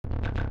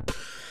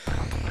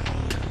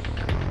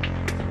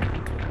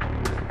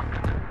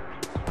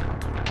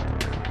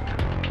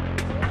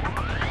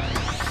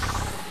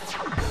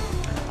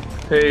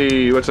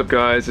Hey, what's up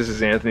guys? This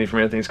is Anthony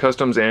from Anthony's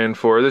Customs, and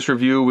for this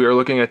review we are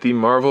looking at the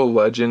Marvel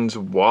Legends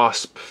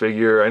Wasp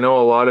figure. I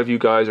know a lot of you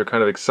guys are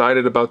kind of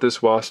excited about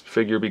this Wasp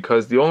figure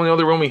because the only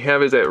other one we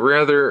have is that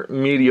rather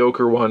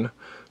mediocre one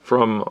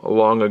from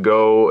long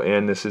ago,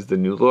 and this is the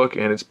new look,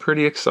 and it's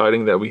pretty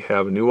exciting that we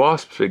have a new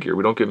Wasp figure.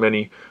 We don't get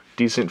many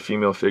decent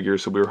female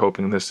figures, so we were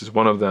hoping this is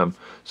one of them.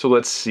 So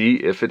let's see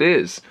if it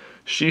is.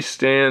 She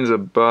stands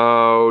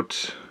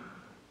about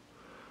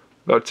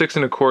 6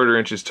 1/4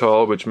 inches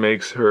tall, which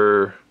makes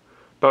her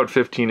about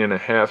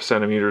 15.5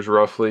 centimeters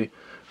roughly.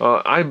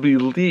 I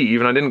believe,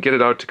 and I didn't get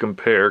it out to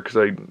compare because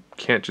I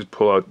can't just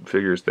pull out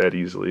figures that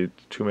easily,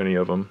 too many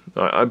of them.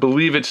 I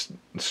believe it's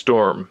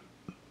Storm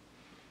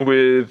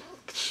with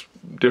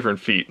different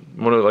feet.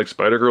 One of like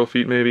Spider-Girl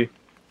feet maybe.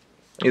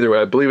 Either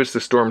way, I believe it's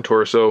the Storm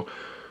torso,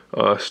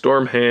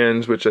 Storm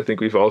hands, which I think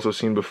we've also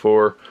seen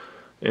before.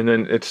 And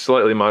then it's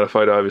slightly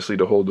modified obviously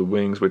to hold the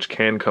wings, which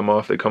can come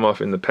off. They come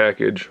off in the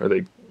package, or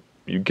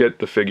you get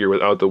the figure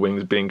without the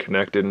wings being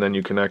connected, and then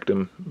you connect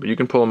them. But you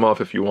can pull them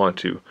off if you want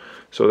to.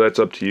 So that's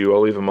up to you.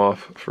 I'll leave them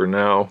off for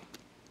now.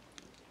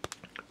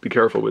 Be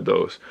careful with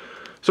those.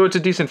 So it's a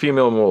decent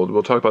female mold.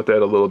 We'll talk about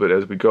that a little bit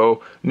as we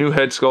go. New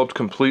head sculpt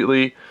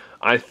completely.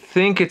 I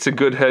think it's a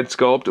good head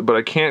sculpt, but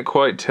I can't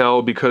quite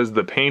tell because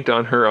the paint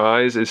on her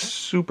eyes is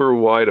super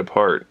wide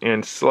apart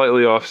and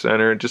slightly off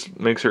center. It just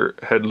makes her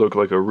head look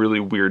like a really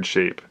weird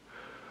shape.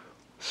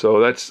 So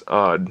that's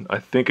odd. I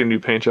think a new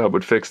paint job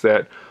would fix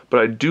that. But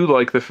I do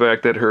like the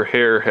fact that her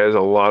hair has a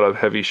lot of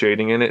heavy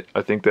shading in it.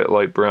 I think that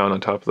light brown on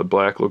top of the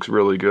black looks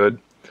really good.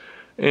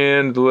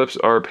 And the lips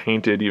are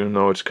painted even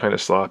though it's kind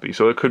of sloppy.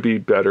 So it could be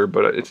better,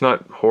 but it's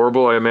not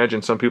horrible. I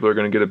imagine some people are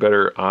going to get a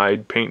better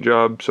eyed paint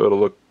job, so it'll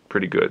look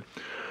pretty good.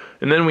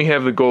 And then we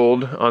have the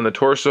gold on the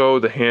torso,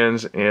 the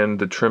hands, and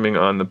the trimming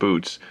on the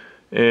boots.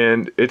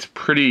 And it's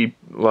pretty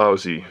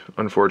lousy,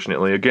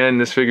 unfortunately. Again,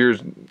 this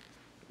figure's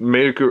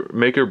make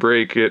or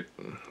break it,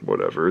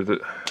 whatever. The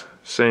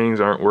sayings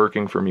aren't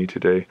working for me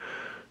today.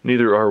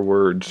 Neither are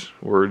words.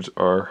 Words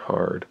are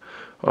hard.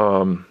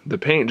 The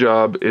paint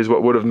job is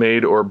what would have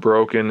made or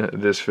broken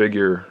this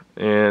figure,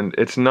 and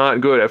it's not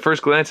good. At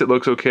first glance it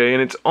looks okay,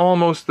 and it's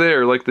almost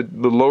there. Like the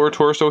lower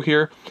torso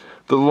here,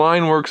 the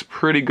line works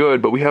pretty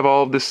good, but we have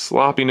all of this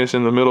sloppiness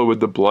in the middle with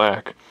the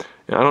black.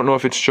 And I don't know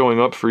if it's showing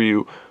up for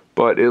you,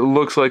 but it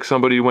looks like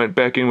somebody went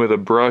back in with a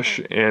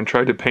brush and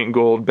tried to paint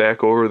gold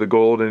back over the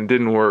gold, and it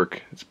didn't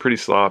work. It's pretty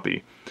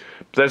sloppy.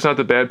 But that's not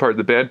the bad part.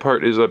 The bad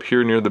part is up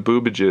here near the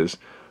boobages.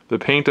 The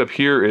paint up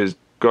here is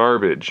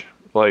garbage.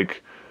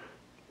 Like,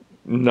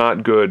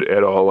 not good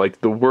at all.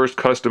 Like, the worst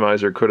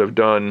customizer could have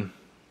done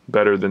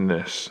better than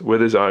this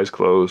with his eyes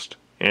closed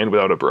and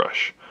without a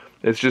brush.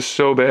 It's just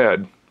so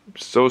bad.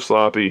 So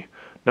sloppy.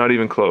 Not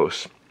even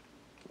close.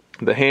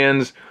 The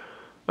hands,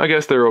 I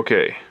guess they're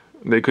okay.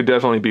 They could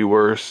definitely be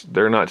worse.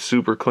 They're not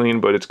super clean,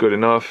 but it's good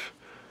enough.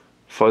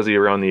 Fuzzy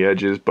around the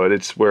edges, but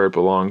it's where it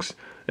belongs.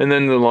 And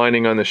then the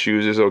lining on the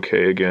shoes is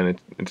okay. Again,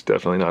 it's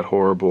definitely not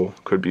horrible.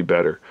 Could be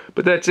better.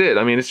 But that's it.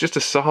 I mean, it's just a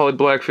solid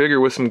black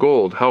figure with some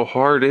gold. How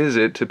hard is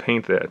it to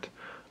paint that?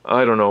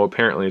 I don't know.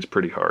 Apparently it's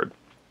pretty hard.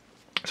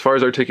 As far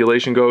as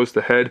articulation goes,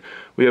 the head,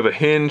 we have a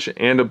hinge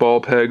and a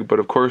ball peg, but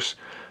of course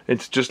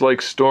it's just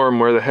like Storm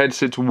where the head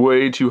sits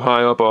way too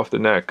high up off the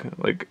neck.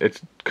 Like,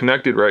 it's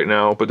connected right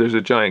now, but there's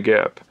a giant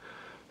gap.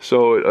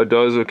 So it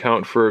does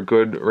account for a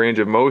good range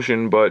of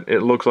motion, but it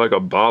looks like a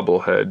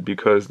bobblehead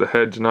because the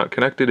head's not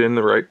connected in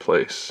the right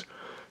place.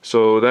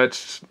 So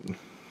that's,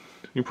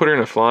 you put her in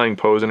a flying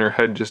pose and her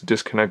head just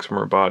disconnects from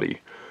her body.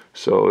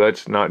 So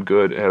that's not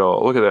good at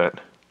all. Look at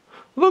that.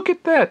 Look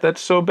at that.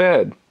 That's so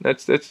bad.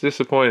 That's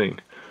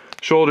disappointing.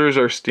 Shoulders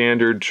are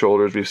standard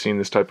shoulders. We've seen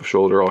this type of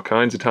shoulder all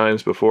kinds of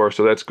times before,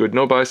 so that's good.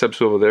 No bicep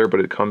swivel there,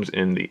 but it comes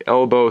in the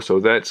elbow, so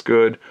that's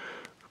good.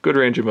 Good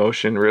range of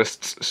motion,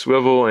 wrists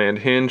swivel and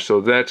hinge,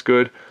 so that's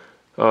good.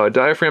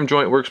 Diaphragm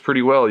joint works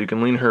pretty well. You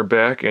can lean her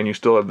back and you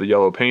still have the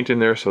yellow paint in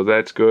there, so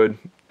that's good.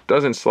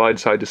 Doesn't slide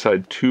side to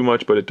side too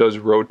much, but it does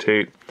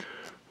rotate.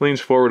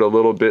 Leans forward a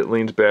little bit,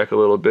 leans back a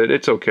little bit.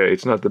 It's okay.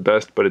 It's not the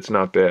best, but it's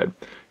not bad.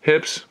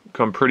 Hips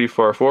come pretty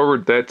far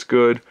forward. That's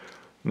good.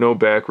 No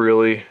back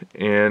really,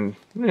 and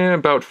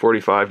about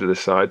 45 to the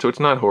side, so it's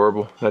not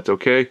horrible. That's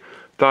okay.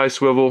 Thigh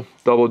swivel,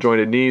 double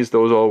jointed knees,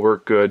 those all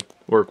work good.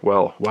 Work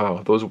well.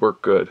 Wow, those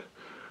work good.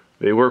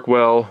 They work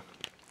well.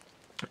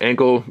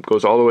 Ankle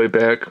goes all the way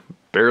back,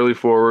 barely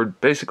forward.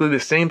 Basically the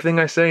same thing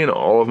I say in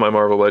all of my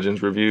Marvel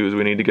Legends reviews.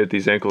 We need to get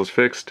these ankles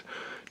fixed.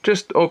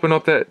 Just open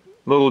up that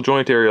little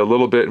joint area a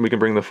little bit and we can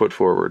bring the foot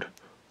forward.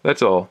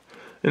 That's all.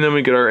 And then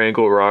we get our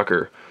ankle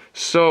rocker.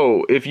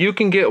 So, if you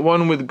can get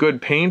one with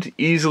good paint,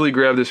 easily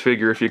grab this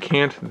figure. If you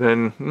can't,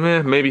 then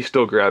maybe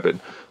still grab it.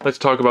 Let's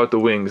talk about the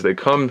wings. They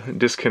come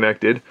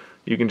disconnected.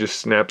 You can just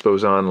snap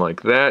those on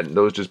like that.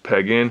 Those just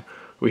peg in.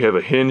 We have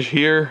a hinge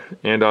here,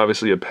 and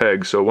obviously a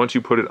peg. So once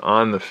you put it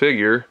on the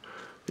figure,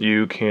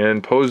 you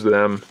can pose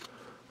them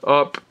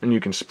up, and you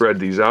can spread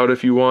these out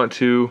if you want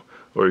to,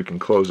 or you can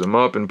close them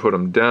up and put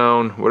them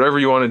down. Whatever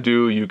you want to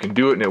do, you can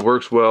do it, and it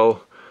works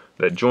well.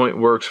 That joint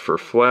works for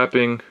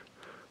flapping.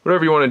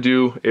 whatever you want to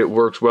do, it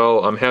works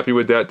well. I'm happy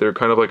with that. They're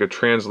kind of like a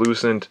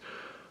translucent,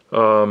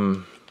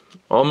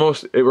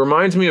 almost, it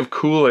reminds me of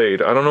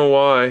Kool-Aid. I don't know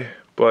why,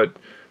 but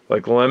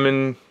like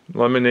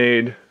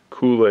lemonade,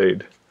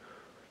 Kool-Aid.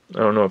 I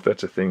don't know if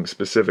that's a thing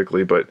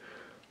specifically, but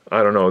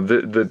I don't know.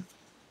 The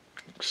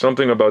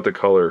something about the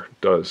color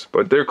does.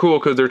 But they're cool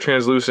because they're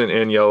translucent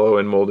and yellow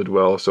and molded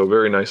well, so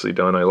very nicely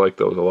done. I like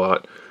those a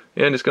lot.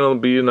 And it's going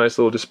to be a nice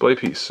little display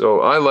piece.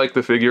 So I like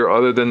the figure,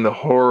 other than the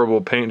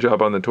horrible paint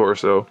job on the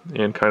torso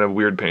and kind of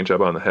weird paint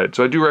job on the head.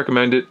 So I do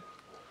recommend it.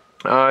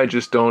 I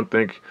just don't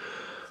think...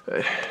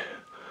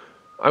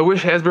 I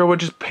wish Hasbro would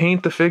just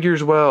paint the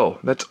figures well.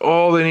 That's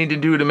all they need to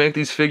do to make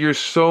these figures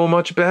so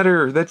much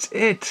better. That's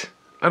it.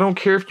 I don't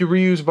care if you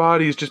reuse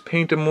bodies, just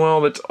paint them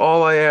well. That's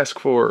all I ask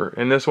for.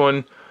 And this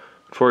one,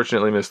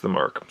 unfortunately, missed the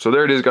mark. So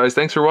there it is, guys.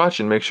 Thanks for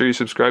watching. Make sure you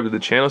subscribe to the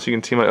channel so you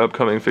can see my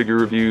upcoming figure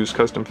reviews,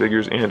 custom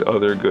figures, and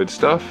other good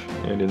stuff.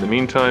 And in the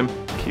meantime,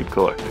 keep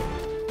collecting.